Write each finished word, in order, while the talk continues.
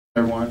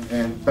Everyone,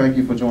 and thank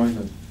you for joining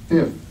the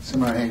 5th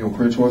semi-annual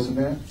Career Choice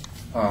event.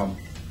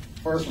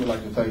 First, we'd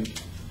like to thank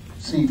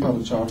Seed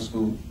Public Charter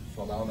School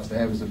for allowing us to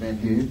have this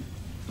event here.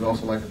 We'd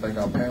also like to thank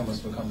our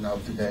panelists for coming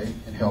out today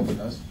and helping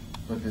us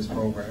with this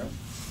program.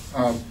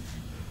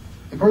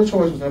 The Career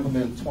Choice was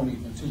implemented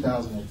in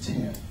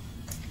 2010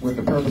 with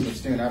the purpose of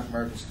steering African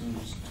American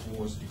students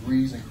towards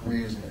degrees and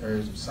careers in the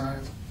areas of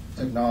science,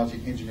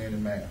 technology, engineering,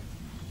 and math.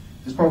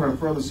 This program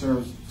further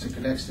serves to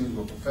connect students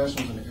with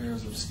professionals in the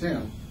areas of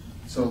STEM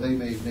so they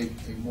may make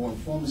a more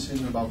informed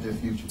decision about their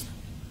futures.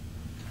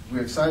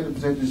 We're excited to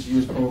present this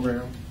year's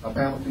program. Our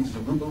panel features a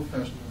group of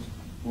professionals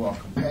who are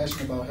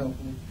compassionate about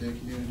helping their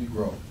community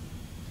grow.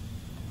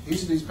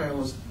 Each of these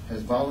panelists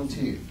has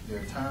volunteered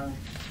their time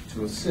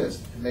to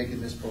assist in making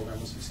this program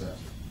a success.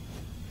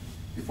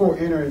 Before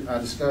entering our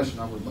discussion,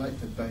 I would like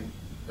to thank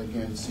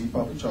again the Seed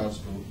Public Charter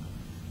School,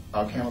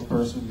 our camera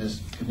person,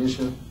 Ms.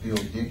 Kanisha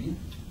Bill-Diggy,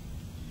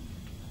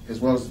 as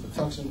well as the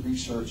Patuxent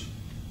Research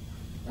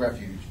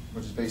Refuge,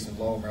 which is based in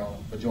Laurel,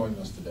 Maryland, for joining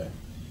us today.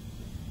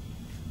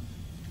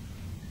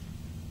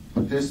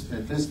 At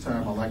this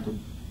time, I'd like to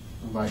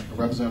invite a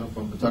representative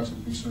from the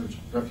Patuxent Research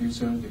Refuge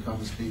Center to come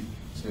and speak,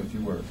 say a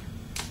few words.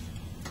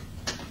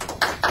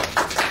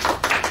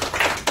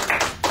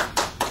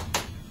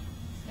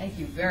 Thank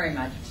you very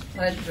much. It's a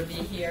pleasure to be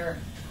here.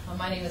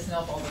 My name is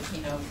Nell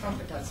Baldacchino from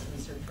Patuxent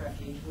Research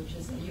Refuge, which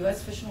is a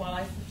U.S. Fish and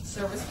Wildlife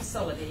Service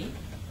facility,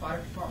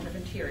 Water Department of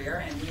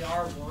Interior, and we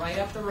are right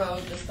up the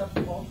road, just up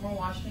the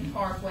Baltimore-Washington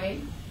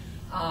Parkway.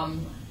 I'll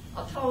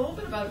tell a little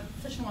bit about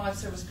Fish and Wildlife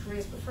Service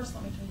careers, but first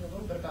let me tell you a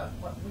little bit about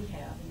what we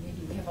have.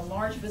 And we have a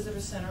large visitor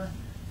center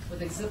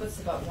with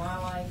exhibits about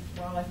wildlife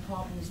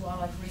problems,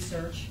 wildlife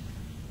research,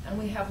 and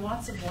we have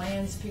lots of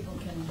lands people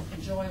can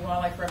enjoy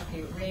wildlife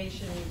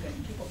recreation.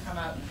 People come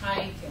out and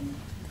hike and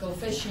go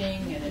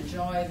fishing and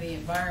enjoy the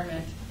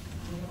environment.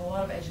 We have a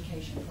lot of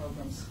education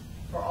programs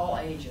for all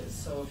ages.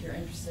 So if you're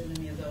interested in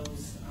any of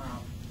those,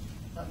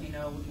 let me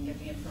know. We can get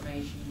the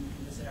information. You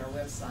can visit our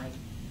website.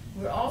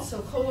 We're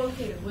also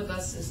co-located with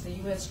us is the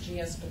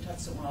USGS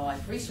Patuxent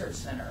Wildlife Research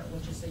Center,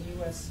 which is a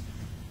U.S.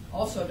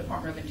 also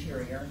Department of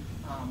Interior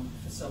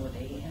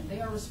facility, and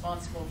they are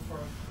responsible for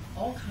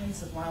all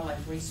kinds of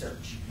wildlife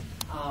research.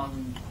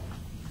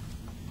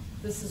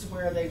 This is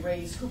where they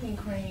raise whooping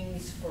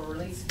cranes for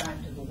release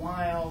back to the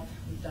wild.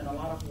 We've done a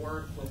lot of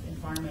work with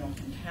environmental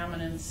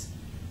contaminants.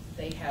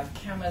 They have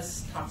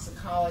chemists,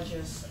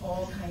 toxicologists,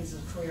 all kinds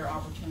of career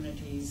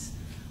opportunities.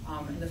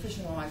 And the Fish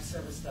and Wildlife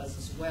Service does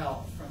as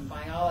well, from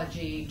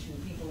biology to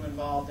people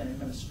involved in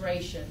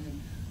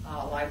administration,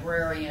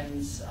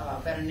 librarians,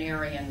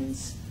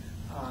 veterinarians,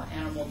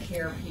 animal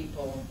care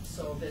people.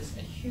 So there's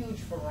a huge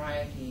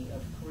variety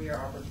of career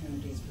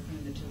opportunities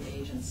between the two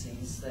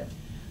agencies that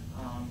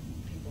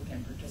people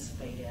can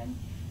participate in.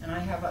 And I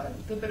have a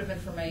good bit of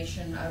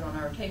information out on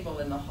our table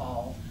in the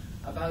hall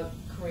about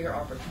career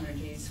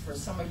opportunities. For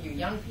some of you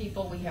young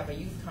people, we have a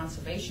youth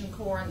conservation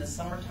corps in the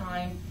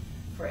summertime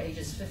for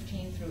ages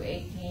 15 through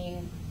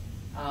 18.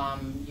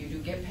 You do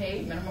get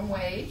paid minimum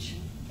wage,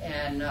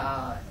 and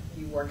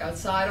you work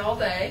outside all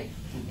day,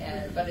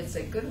 but it's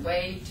a good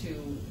way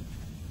to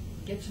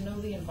get to know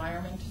the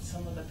environment,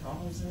 some of the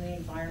problems in the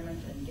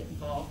environment, and get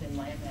involved in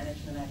land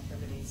management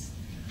activities.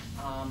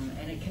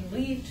 And it can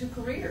lead to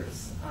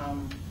careers.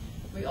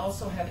 We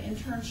also have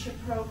internship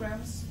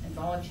programs and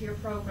volunteer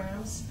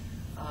programs.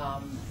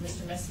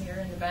 Mr. Messier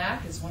in the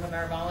back is one of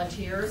our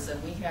volunteers,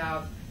 and we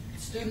have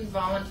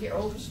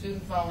older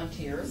student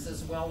volunteers,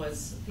 as well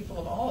as people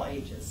of all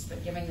ages,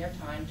 but giving their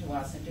time to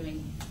us and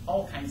doing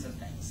all kinds of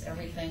things.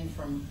 Everything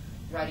from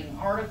writing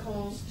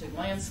articles to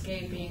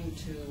landscaping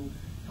to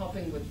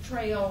helping with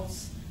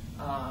trails,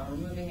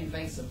 removing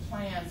invasive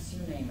plants,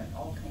 you name it,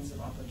 all kinds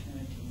of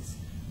opportunities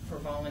for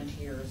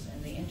volunteers.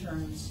 And the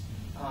interns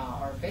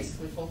are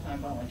basically full-time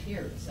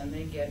volunteers, and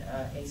they get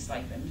a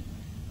stipend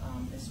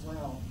as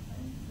well.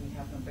 And we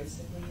have them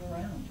basically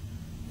year-round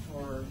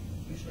for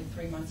usually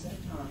 3 months at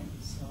a time.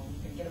 So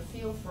you can get a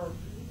feel for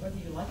whether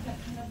you like that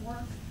kind of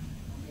work.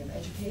 We have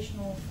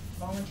educational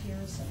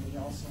volunteers, and we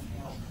also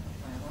have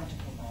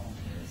biological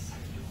volunteers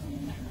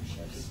and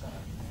internships.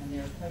 And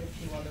there are quite a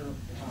few other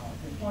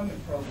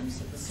employment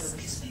programs that the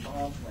service is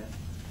involved with.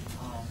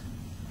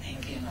 And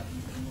again, I can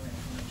give you more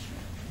information.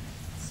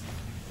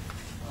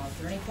 If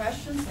there are any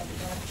questions, I'd be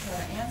glad to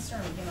try to answer.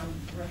 And again,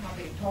 we're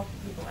happy to talk to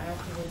people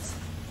afterwards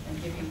and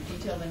give you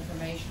detailed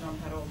information on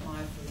how to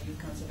apply for the Youth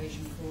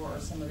Conservation Corps or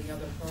some of the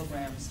other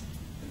programs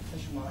that the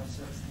Fish and Wildlife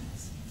Service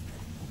has.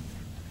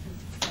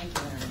 Thank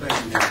you, Aaron.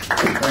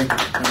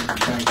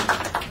 Thank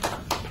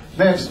you.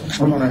 Next,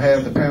 we're going to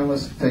have the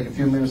panelists take a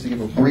few minutes to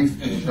give a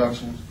brief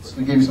introduction.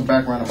 We give you some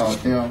background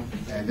about them,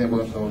 and then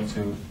we'll go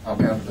into our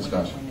panel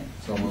discussion.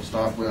 So we'll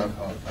start with,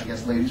 I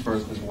guess, ladies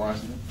first, Ms.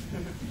 Washington.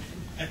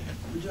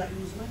 Would you like to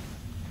use the mic?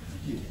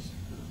 Yes.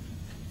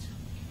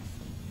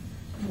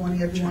 Good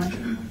morning, everyone.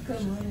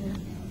 Good morning.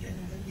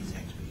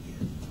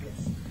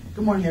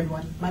 Good morning,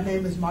 everyone. My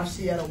name is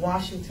Marcietta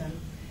Washington,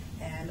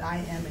 and I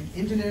am an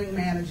engineering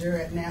manager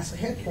at NASA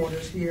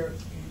headquarters here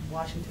in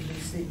Washington,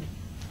 D.C.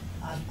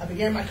 I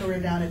began my career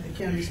down at the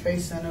Kennedy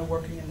Space Center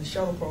working in the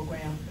shuttle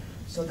program.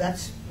 So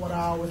that's what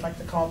I always like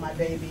to call my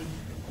baby,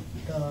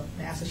 the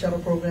NASA shuttle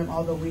program.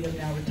 Although we have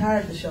now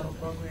retired the shuttle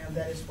program,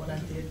 that is what I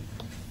did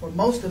for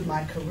most of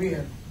my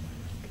career.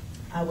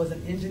 I was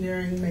an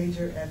engineering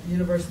major at the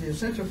University of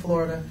Central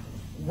Florida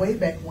way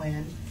back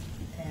when,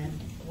 and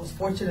was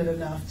fortunate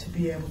enough to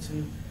be able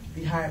to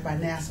be hired by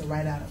NASA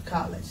right out of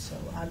college. So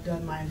I've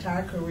done my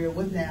entire career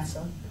with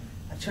NASA.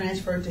 I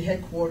transferred to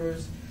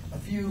headquarters a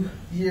few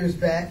years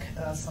back,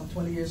 some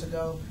 20 years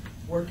ago,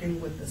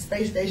 working with the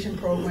space station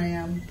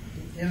program,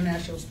 the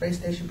International Space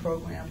Station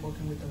program,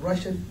 working with the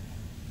Russian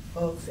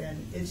folks,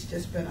 and it's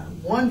just been a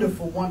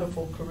wonderful,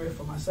 wonderful career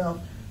for myself.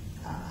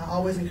 I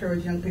always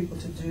encourage young people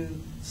to do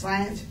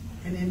science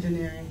and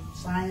engineering,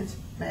 science,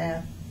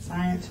 math,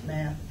 science,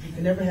 math. You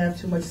can never have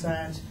too much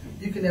science.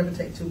 You can never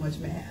take too much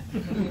math,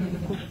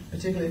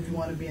 particularly if you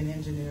want to be an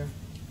engineer.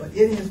 But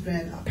it has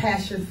been a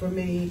passion for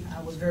me.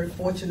 I was very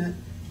fortunate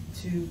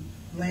to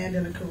land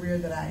in a career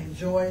that I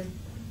enjoy.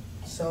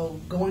 So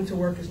going to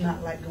work is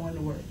not like going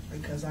to work,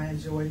 because I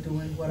enjoy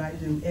doing what I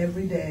do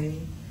every day.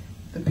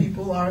 The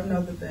people are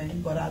another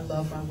thing, but I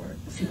love my work.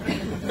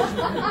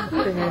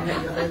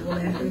 We'll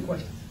answer any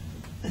questions.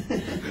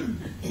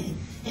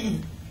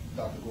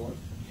 Dr. Gordon?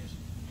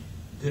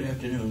 Good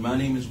afternoon. My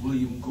name is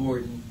William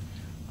Gordon.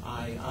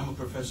 I'm a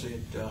professor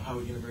at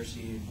Howard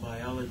University in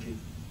biology.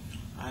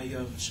 I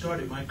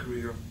started my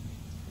career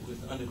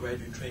with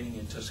undergraduate training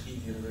at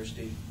Tuskegee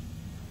University.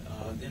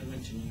 Then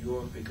went to New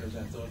York because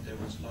I thought there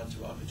was lots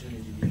of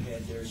opportunity to be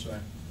had there, so I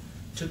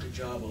took a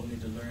job only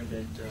to learn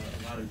that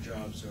a lot of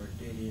jobs are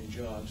dead-end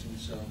jobs, and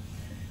so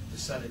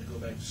decided to go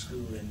back to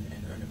school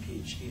and earn a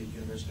PhD at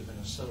University of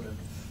Minnesota.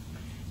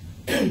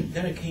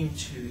 Then I came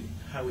to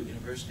Howard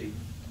University,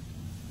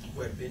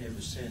 where I've been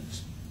ever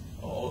since,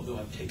 although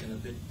I've taken a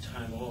bit of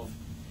time off,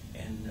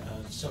 and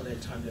some of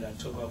that time that I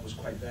took off was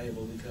quite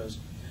valuable because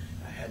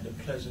I had the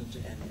pleasant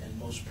and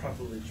most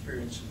profitable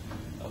experience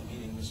of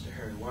meeting Mr.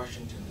 Harry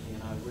Washington. He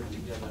and I worked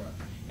together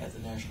at the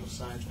National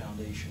Science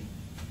Foundation,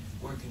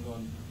 working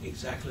on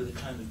exactly the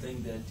kind of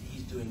thing that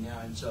he's doing now.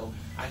 And so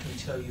I can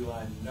tell you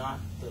I'm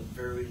not the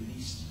very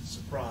least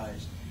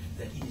surprised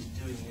that he's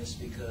doing this,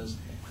 because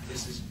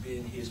this has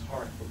been his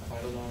heart for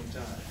quite a long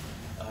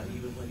time.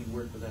 Even when he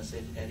worked with us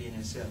at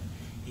NSF,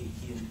 he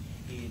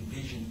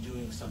envisioned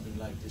doing something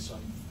like this. So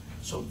I'm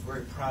so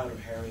very proud of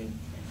Harry,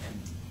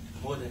 and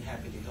more than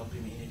happy to help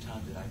him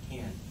anytime that I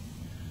can.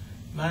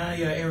 My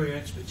area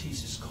of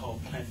expertise is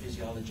called plant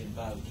physiology and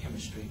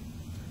biochemistry.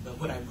 But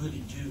what I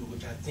really do,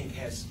 which I think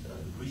has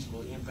a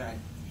reasonable impact,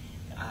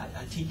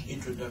 I teach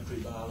introductory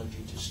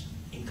biology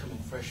to incoming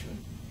freshmen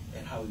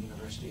at Howard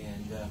University,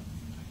 and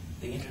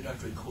the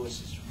introductory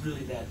course is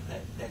really that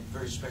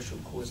very special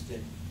course that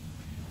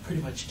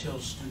pretty much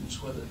tells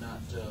students whether or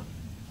not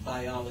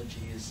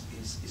biology is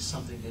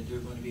something that they're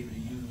going to be able to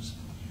use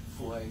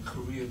for a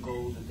career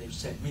goal that they've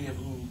set, many of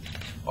whom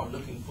are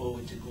looking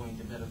forward to going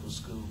to medical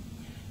school.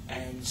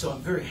 And so I'm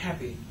very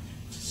happy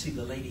to see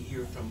the lady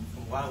here from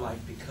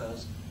Wildlife,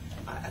 because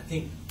I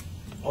think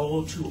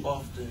all too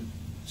often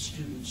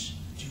students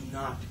do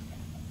not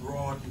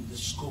broaden the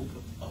scope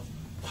of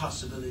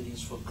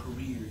possibilities for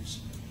careers.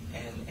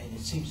 And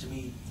it seems to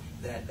me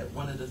that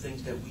one of the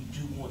things that we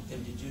do want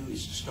them to do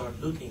is to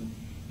start looking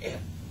at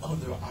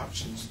other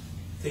options,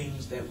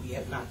 things that we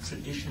have not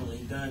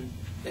traditionally done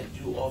that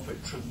do offer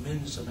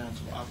tremendous amounts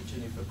of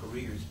opportunity for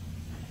careers.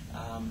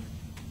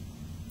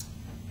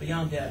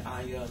 Beyond that,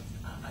 I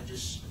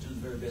just do the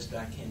very best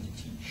that I can to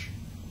teach.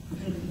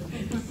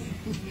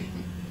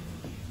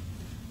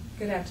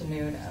 Good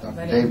afternoon.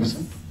 Dr.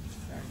 Davidson.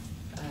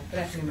 Good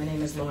afternoon. My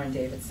name is Lauren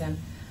Davidson.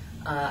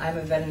 I'm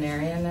a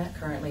veterinarian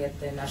currently at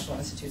the National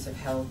Institutes of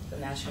Health, the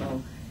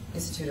National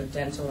Institute of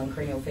Dental and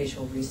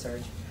Craniofacial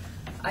Research.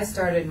 I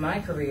started my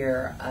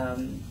career,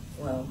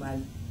 well, my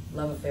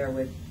love affair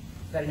with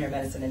veterinary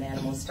medicine and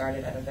animals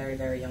started at a very,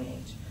 very young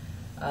age,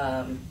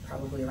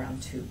 probably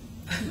around 2.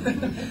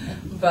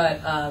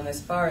 But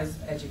as far as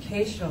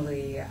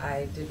educationally,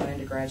 I did my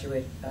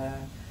undergraduate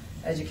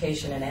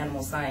education in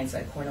animal science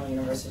at Cornell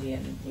University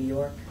in New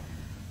York.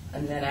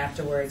 And then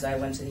afterwards, I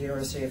went to the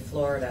University of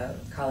Florida,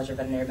 College of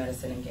Veterinary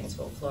Medicine in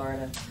Gainesville,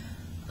 Florida.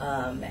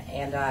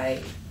 And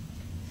I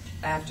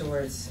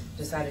afterwards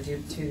decided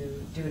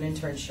to do an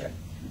internship.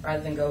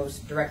 Rather than go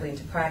directly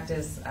into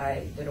practice,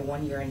 I did a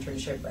 1-year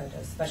internship at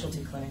a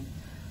specialty clinic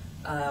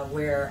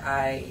where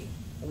I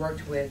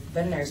worked with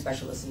veterinary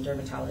specialists in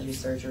dermatology,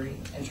 surgery,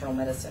 internal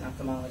medicine,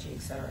 ophthalmology,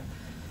 etc.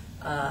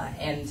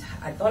 And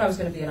I thought I was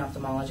going to be an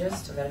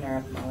ophthalmologist, a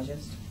veterinary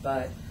ophthalmologist,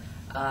 but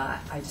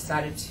I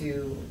decided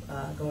to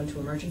go into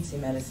emergency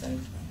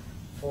medicine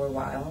for a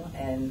while,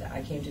 and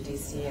I came to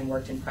DC and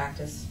worked in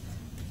practice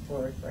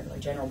for regular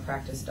general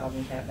practice, dog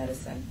and cat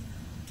medicine.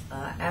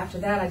 After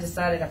that, I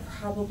decided I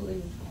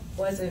probably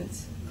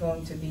wasn't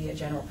going to be a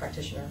general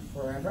practitioner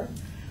forever,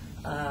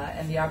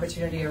 and the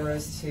opportunity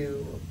arose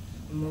to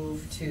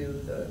move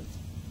to the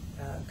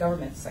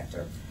government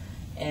sector,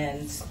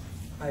 and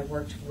I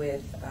worked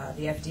with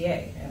the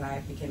FDA, and I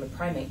became a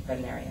primate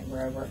veterinarian,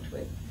 where I worked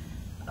with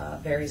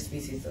various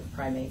species of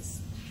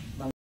primates